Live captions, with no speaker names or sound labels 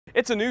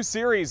It's a new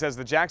series as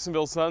the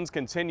Jacksonville Suns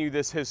continue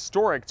this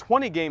historic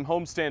 20-game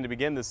homestand to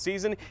begin the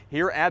season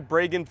here at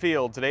Bragan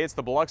Field. Today it's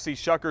the Biloxi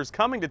Shuckers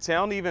coming to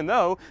town. Even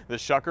though the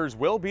Shuckers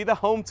will be the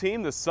home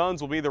team, the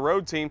Suns will be the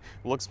road team.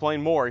 We'll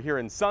explain more here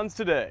in Suns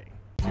Today.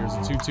 Here's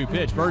a 2-2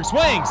 pitch. Berg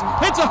swings,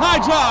 hits a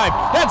high drive.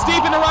 That's deep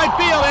into right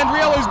field.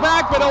 Andriolo's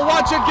back, but he'll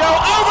watch it go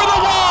over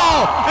the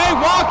wall. A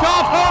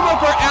walk-off homer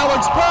for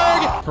Alex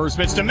Berg. First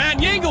pitch to Matt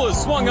Yingle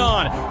is swung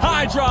on.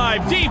 High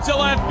drive deep to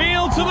left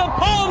field to the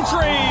palm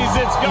trees.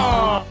 It's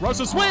gone.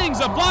 Russell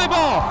swings a fly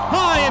ball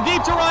high and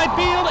deep to right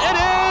field. It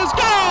is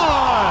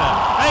gone.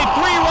 A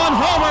 3-run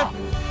homer.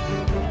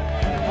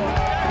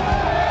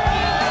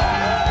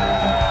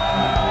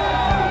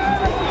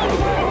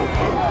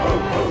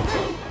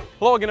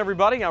 Hello again,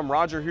 everybody. I'm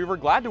Roger Hoover.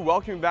 Glad to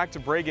welcome you back to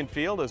Bragan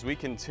Field as we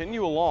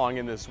continue along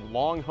in this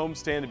long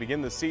homestand to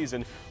begin the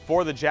season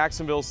for the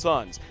Jacksonville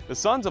Suns. The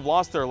Suns have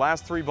lost their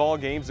last 3 ball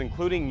games,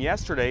 including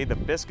yesterday, the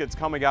Biscuits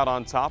coming out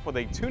on top with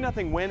a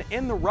 2-0 win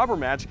in the rubber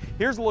match.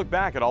 Here's a look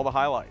back at all the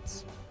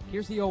highlights.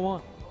 Here's the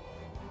 0-1.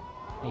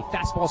 A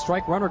fastball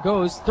strike, runner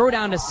goes, throw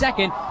down to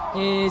second,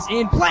 is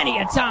in plenty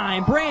of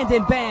time.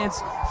 Brandon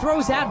Bance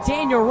throws out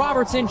Daniel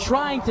Robertson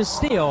trying to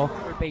steal.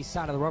 Base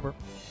side of the rubber.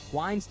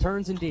 Winds,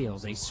 turns, and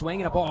deals. A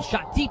swing and a ball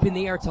shot deep in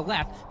the air to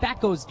left.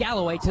 Back goes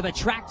Galloway to the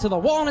track, to the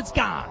wall, and it's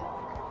gone.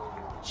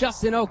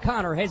 Justin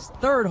O'Connor, his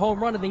 3rd home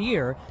run of the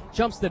year,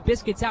 jumps the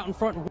Biscuits out in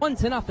front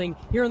 1-0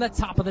 here in the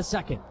top of the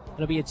second.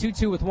 It'll be a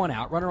 2-2 with 1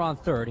 out. Runner on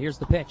 3rd. Here's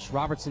the pitch.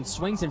 Robertson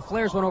swings and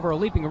flares one over a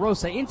leaping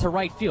Arosa into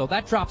right field.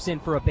 That drops in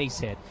for a base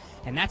hit.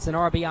 And that's an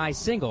RBI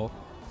single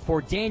for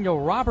Daniel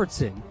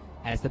Robertson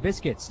as the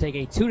Biscuits take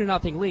a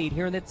 2-0 lead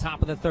here in the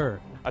top of the 3rd.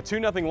 A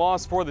 2-0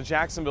 loss for the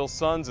Jacksonville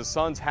Suns. The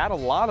Suns had a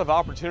lot of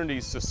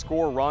opportunities to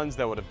score runs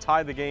that would have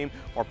tied the game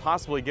or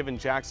possibly given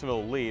Jacksonville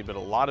a lead, but a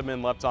lot of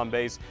men left on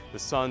base. The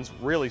Suns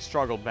really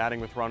struggled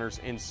batting with runners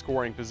in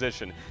scoring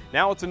position.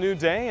 Now it's a new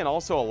day, and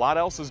also a lot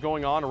else is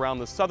going on around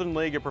the Southern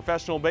League of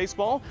Professional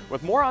Baseball.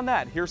 With more on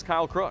that, here's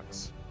Kyle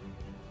Crooks.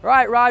 All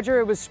right,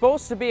 Roger, it was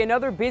supposed to be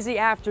another busy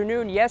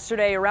afternoon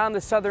yesterday around the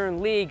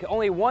Southern League.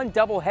 Only one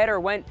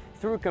doubleheader went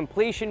through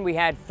completion. We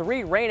had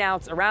 3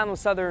 rainouts around the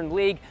Southern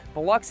League.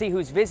 Biloxi,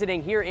 who's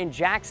visiting here in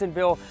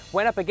Jacksonville,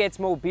 went up against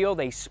Mobile.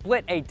 They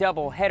split a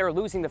doubleheader,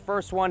 losing the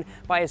first one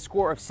by a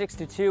score of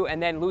 6-2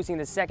 and then losing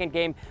the second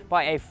game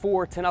by a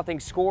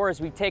 4-0 score.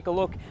 As we take a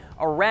look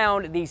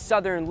around the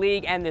Southern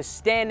League and the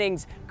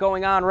standings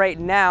going on right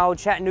now,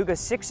 Chattanooga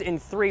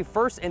 6-3,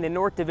 first in the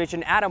North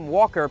Division. Adam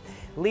Walker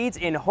leads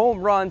in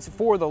home runs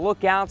for the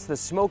Lookouts. The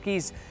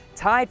Smokies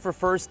tied for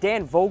first.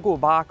 Dan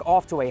Vogelbach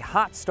off to a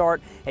hot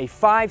start, a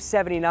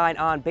 .579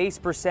 on base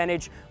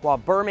percentage, while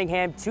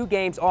Birmingham 2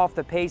 games off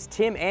the pace.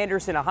 Tim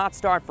Anderson, a hot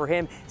start for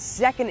him,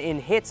 2nd in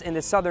hits in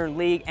the Southern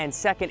League and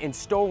 2nd in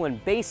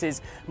stolen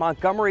bases.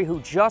 Montgomery, who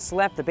just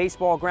left the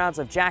baseball grounds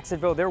of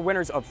Jacksonville, they're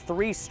winners of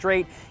 3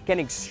 straight,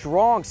 getting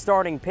strong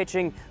starting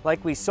pitching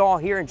like we saw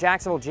here in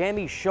Jacksonville.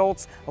 Jamie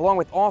Schultz along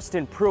with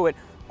Austin Pruitt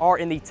are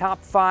in the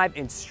top 5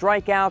 in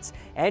strikeouts.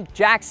 And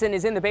Jackson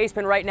is in the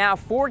basement right now,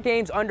 4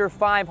 games under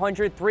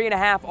 500,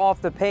 3.5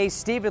 off the pace.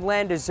 Steven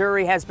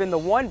Landazuri has been the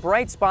one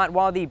bright spot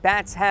while the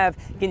Bats have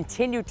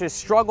continued to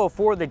struggle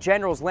for the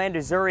Generals.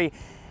 Landazuri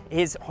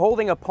is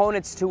holding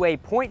opponents to a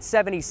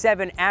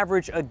 .77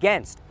 average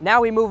against.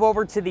 Now we move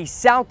over to the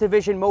South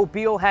Division.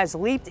 Mobile has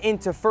leaped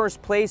into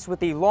first place with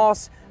the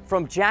loss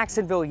from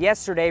Jacksonville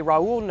yesterday.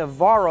 Raul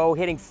Navarro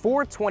hitting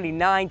 .429,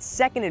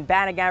 2nd in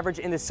batting average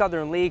in the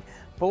Southern League.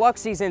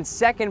 Biloxi's in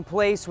 2nd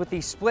place with the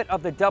split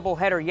of the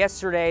doubleheader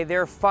yesterday.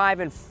 They're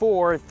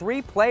 5-4.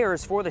 3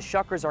 players for the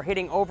Shuckers are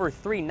hitting over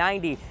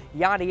 .390.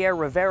 Yadier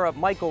Rivera,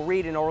 Michael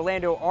Reed, and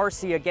Orlando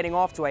Arcia getting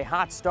off to a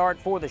hot start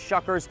for the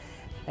Shuckers.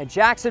 And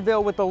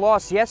Jacksonville, with the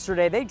loss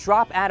yesterday, they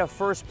drop out of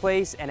first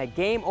place and a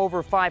game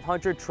over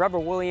 500. Trevor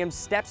Williams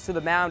steps to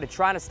the mound to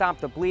try to stop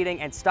the bleeding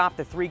and stop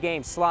the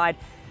 3-game slide.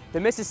 The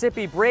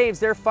Mississippi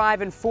Braves, they're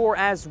 5-4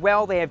 as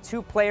well. They have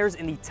 2 players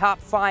in the top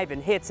 5 in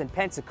hits, and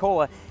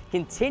Pensacola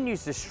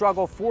continues to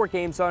struggle, 4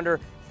 games under,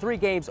 3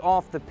 games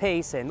off the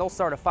pace, and they'll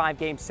start a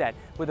 5-game set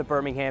with the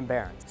Birmingham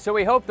Barons. So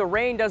we hope the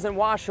rain doesn't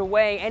wash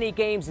away any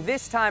games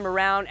this time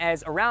around,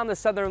 as around the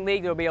Southern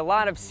League there'll be a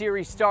lot of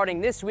series starting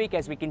this week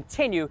as we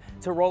continue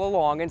to roll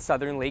along in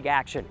Southern League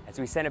action. As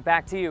we send it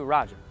back to you,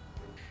 Roger.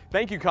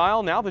 Thank you,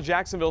 Kyle. Now the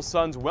Jacksonville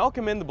Suns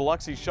welcome in the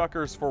Biloxi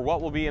Shuckers for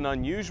what will be an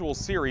unusual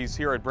series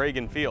here at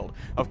Bragan Field.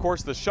 Of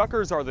course, the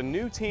Shuckers are the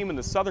new team in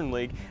the Southern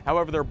League.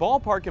 However, their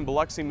ballpark in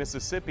Biloxi,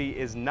 Mississippi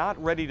is not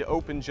ready to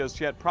open just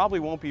yet.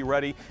 Probably won't be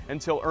ready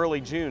until early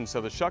June.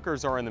 So the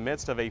Shuckers are in the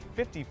midst of a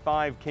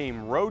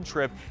 55-game road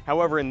trip.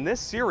 However, in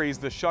this series,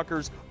 the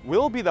Shuckers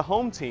will be the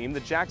home team. The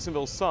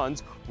Jacksonville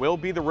Suns will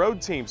be the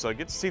road team. So I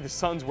get to see the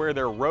Suns wear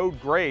their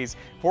road grays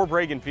for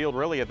Bragan Field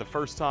really at the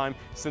first time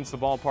since the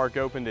ballpark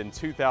opened in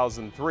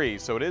 2003.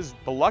 So it is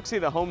Biloxi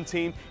the home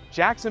team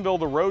Jacksonville,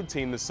 the road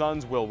team, the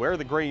Suns will wear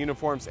the gray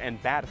uniforms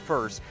and bat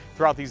first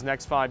throughout these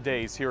next 5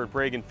 days here at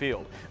Bragan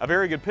Field. A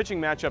very good pitching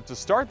matchup to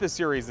start the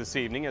series this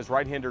evening as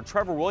right-hander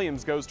Trevor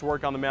Williams goes to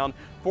work on the mound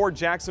for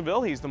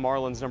Jacksonville. He's the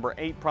Marlins' number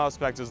 8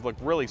 prospect, has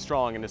looked really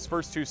strong in his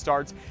first 2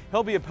 starts.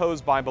 He'll be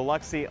opposed by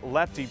Biloxi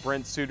lefty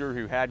Brent Suter,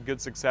 who had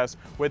good success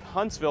with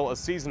Huntsville a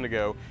season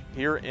ago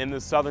here in the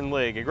Southern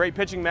League. A great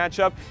pitching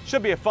matchup.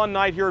 Should be a fun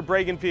night here at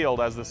Bragan Field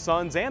as the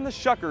Suns and the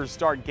Shuckers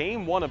start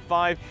game 1 of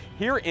 5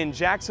 here in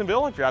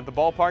Jacksonville. If you're at the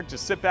ballpark,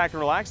 just sit back and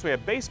relax. We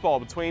have baseball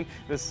between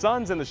the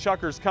Suns and the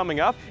Shuckers coming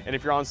up. And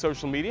if you're on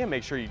social media,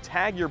 make sure you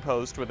tag your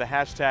post with the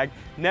hashtag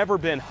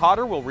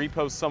NeverBeenHotter. We'll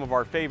repost some of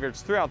our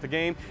favorites throughout the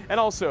game. And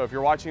also, if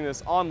you're watching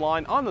this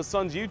online on the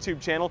Suns YouTube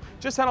channel,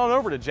 just head on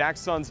over to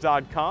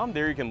jacksuns.com.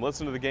 There you can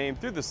listen to the game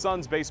through the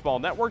Suns Baseball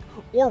Network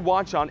or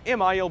watch on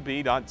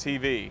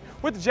MILB.TV.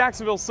 With the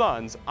Jacksonville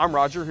Suns, I'm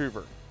Roger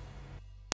Hoover.